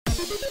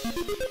Hey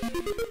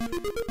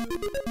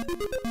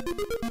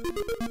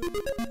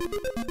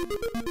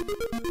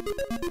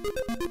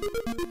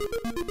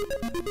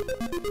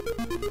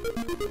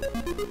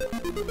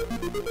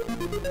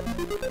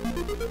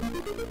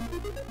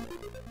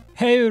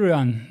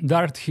everyone,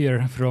 Dart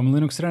here from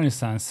Linux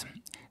Renaissance.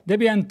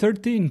 Debian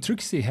 13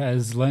 Trixie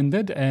has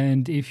landed,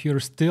 and if you're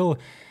still,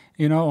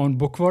 on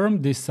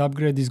Bookworm, this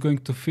upgrade is going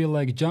to feel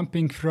like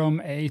jumping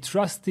from a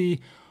trusty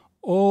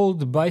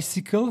old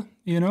bicycle,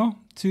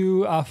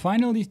 to a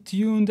finely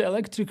tuned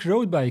electric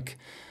road bike.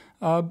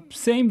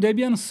 Same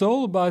Debian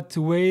soul, but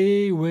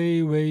way,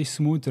 way, way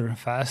smoother,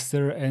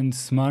 faster, and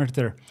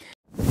smarter.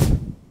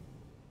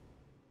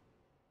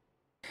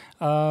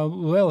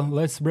 Well,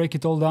 let's break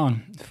it all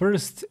down.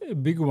 First,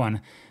 big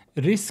one.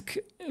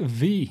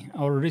 RISC-V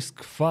or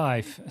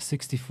RISC-V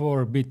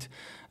 64-bit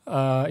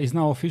is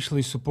now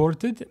officially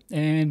supported,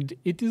 and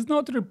it is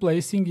not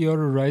replacing your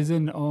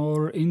Ryzen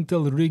or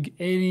Intel rig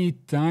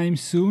anytime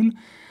soon,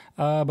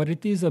 but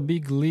it is a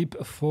big leap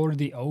for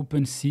the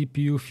open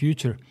CPU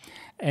future.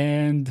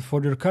 And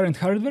for your current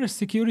hardware,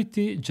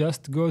 security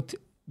just got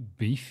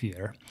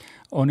beefier.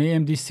 On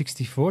AMD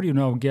 64, you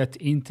now get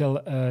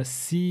Intel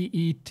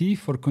CET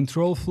for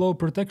control flow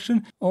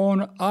protection.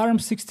 On ARM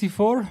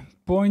 64,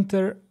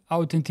 pointer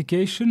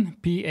authentication,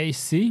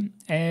 PAC,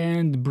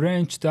 and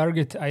branch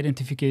target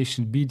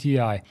identification,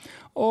 BTI,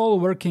 all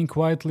working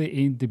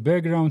quietly in the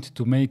background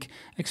to make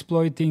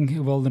exploiting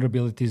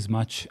vulnerabilities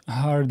much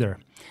harder.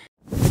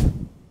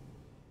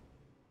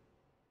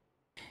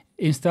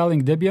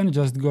 Installing Debian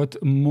just got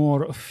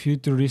more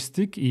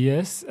futuristic.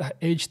 Yes,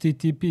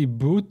 HTTP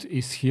boot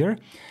is here.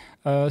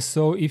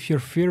 So if your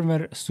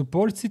firmware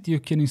supports it, you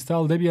can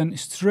install Debian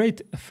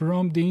straight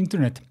from the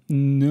internet.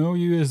 No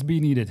USB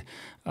needed.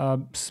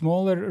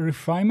 Smaller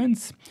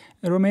refinements.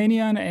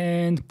 Romanian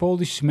and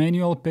Polish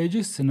manual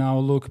pages now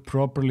look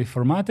properly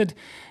formatted.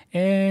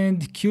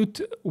 And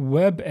cute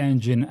web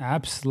engine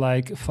apps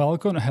like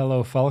Falcon,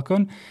 Hello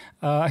Falcon,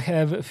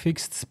 have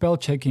fixed spell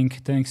checking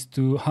thanks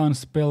to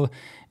Hanspell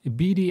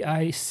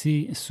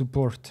BDIC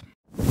support.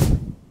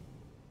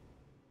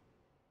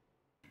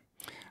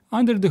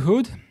 Under the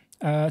hood,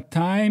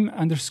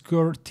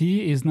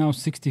 time_t is now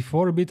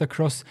 64-bit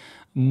across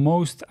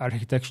most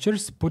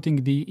architectures,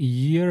 putting the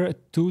year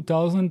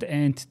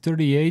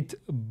 2038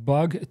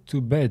 bug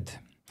to bed.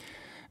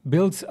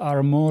 Builds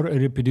are more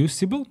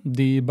reproducible.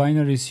 The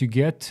binaries you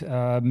get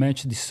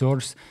match the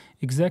source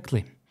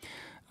exactly.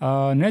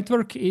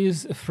 Network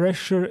is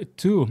fresher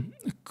too.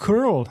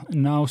 Curl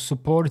now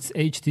supports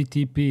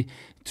HTTP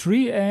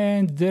 3,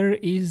 and there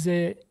is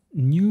a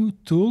new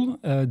tool,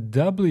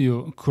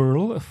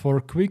 wcurl,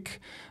 for quick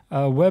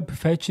web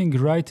fetching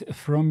right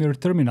from your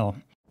terminal.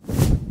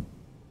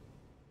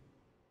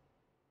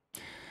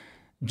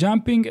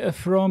 Jumping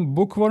from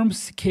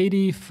Bookworm's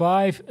KDE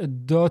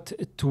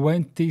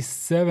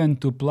 5.27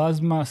 to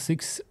Plasma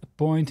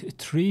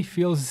 6.3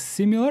 feels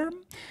similar,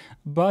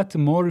 but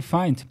more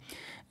refined.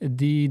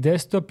 The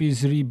desktop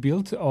is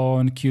rebuilt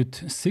on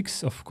Qt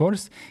 6, of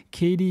course,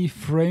 KDE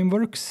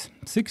Frameworks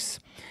 6,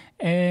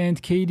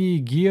 and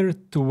KDE Gear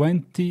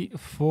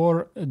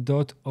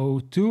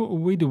 24.02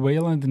 with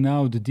Wayland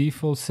now the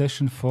default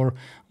session for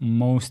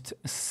most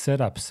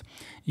setups.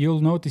 You'll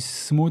notice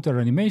smoother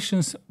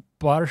animations,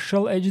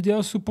 partial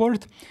HDR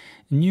support,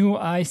 new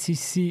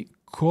ICC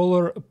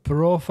color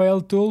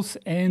profile tools,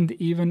 and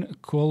even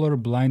color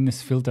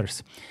blindness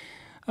filters.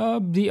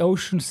 The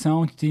Ocean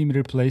Sound team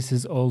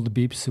replaces old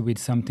beeps with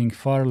something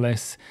far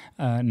less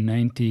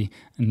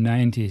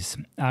 1990s.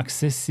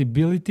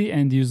 Accessibility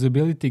and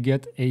usability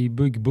get a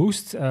big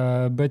boost,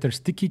 better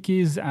sticky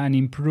keys, an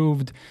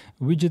improved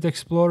widget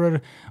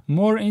explorer,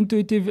 more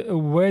intuitive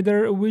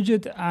weather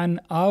widget, an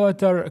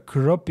avatar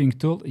cropping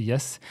tool,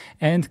 yes,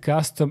 and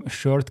custom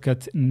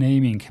shortcut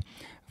naming.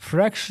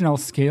 Fractional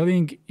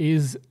scaling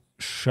is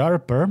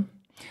sharper.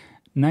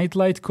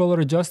 Nightlight color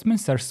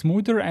adjustments are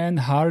smoother, and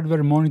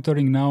hardware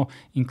monitoring now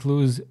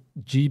includes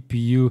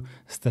GPU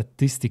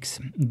statistics.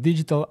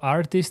 Digital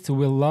artists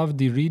will love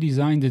the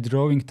redesigned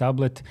drawing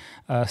tablet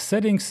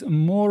settings,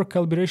 more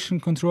calibration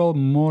control,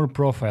 more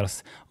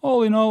profiles.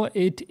 All in all,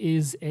 it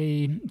is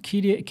a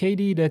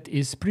KDE that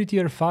is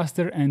prettier,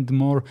 faster, and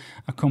more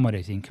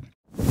accommodating.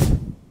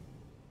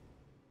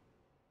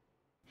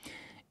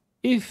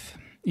 If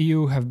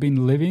you have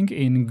been living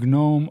in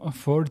GNOME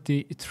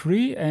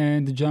 43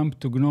 and jump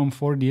to GNOME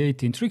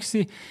 48 in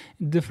Trixie,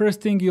 the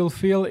first thing you'll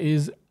feel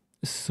is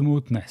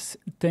smoothness,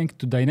 thanks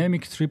to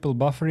dynamic triple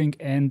buffering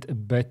and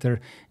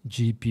better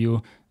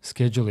GPU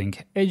scheduling.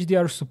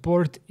 HDR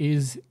support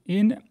is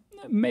in,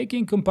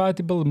 making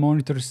compatible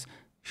monitors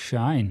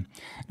shine.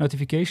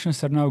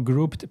 Notifications are now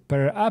grouped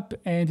per app,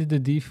 and the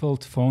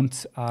default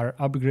fonts are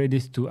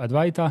upgraded to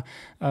Advaita,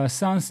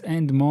 Sans,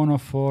 and Mono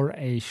for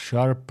a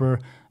sharper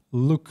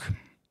look.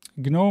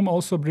 GNOME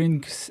also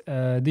brings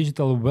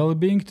digital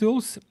well-being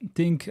tools,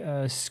 think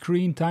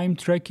screen time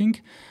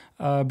tracking,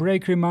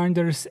 break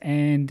reminders,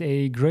 and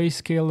a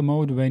grayscale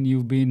mode when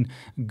you've been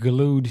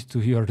glued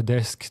to your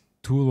desk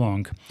too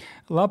long.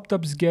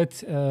 Laptops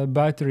get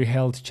battery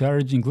health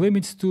charging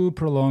limits to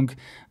prolong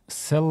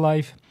cell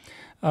life.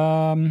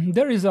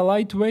 There is a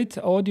lightweight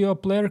audio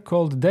player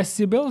called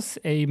Decibels,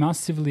 a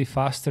massively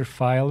faster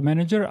file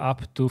manager,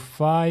 up to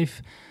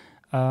 5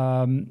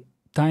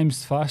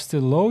 times faster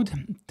load,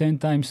 10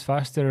 times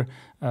faster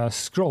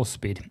scroll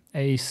speed,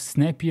 a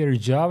snappier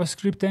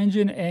JavaScript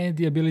engine, and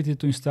the ability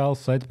to install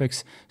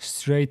Flatpaks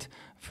straight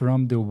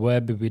from the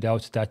web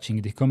without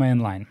touching the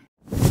command line.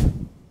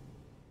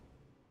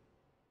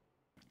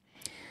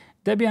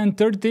 Debian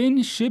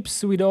 13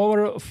 ships with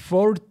over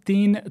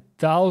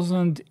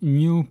 14,000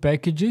 new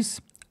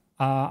packages,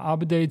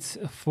 updates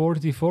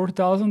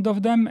 44,000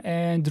 of them,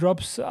 and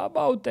drops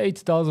about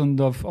 8,000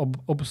 of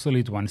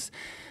obsolete ones.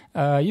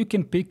 You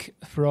can pick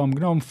from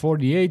GNOME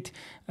 48,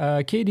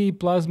 KDE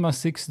Plasma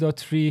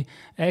 6.3,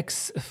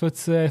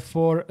 XFCE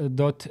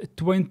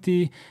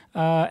 4.20,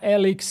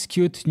 LX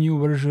Qt new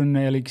version,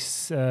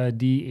 LX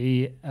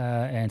DE,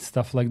 and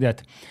stuff like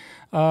that.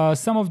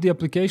 Some of the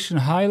application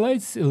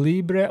highlights: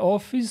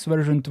 LibreOffice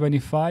version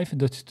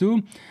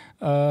 25.2,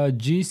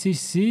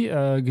 GCC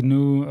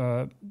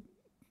GNU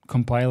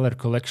compiler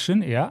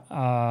collection,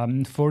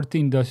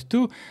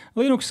 14.2,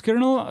 Linux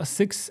kernel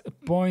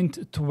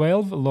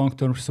 6.12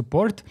 long-term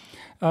support,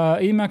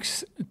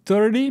 Emacs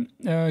 30,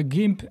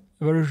 GIMP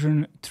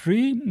version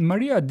 3,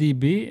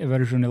 MariaDB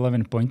version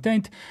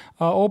 11.8,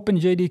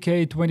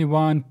 OpenJDK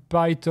 21,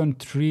 Python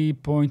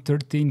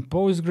 3.13,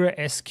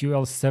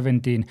 PostgreSQL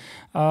 17.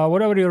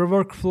 Whatever your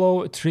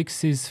workflow,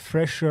 Trixie is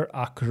fresher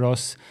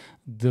across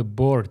the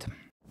board.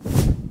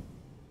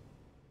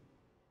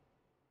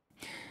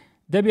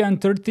 Debian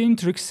 13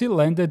 Trixie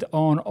landed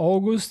on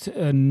August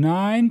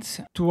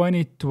 9th,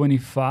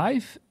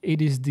 2025.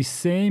 It is the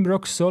same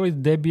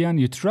rock-solid Debian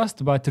you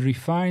trust, but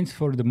refined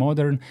for the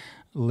modern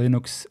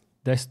Linux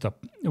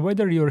desktop.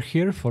 Whether you're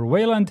here for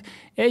Wayland,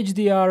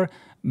 HDR,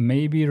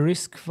 maybe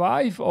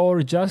RISC-V,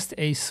 or just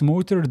a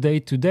smoother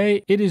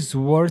day-to-day, it is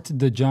worth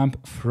the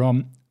jump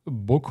from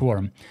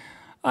Bookworm.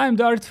 I'm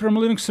Dart from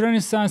Linux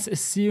Renaissance.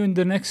 See you in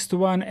the next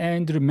one,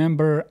 and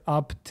remember,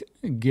 apt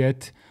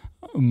get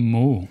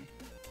moo.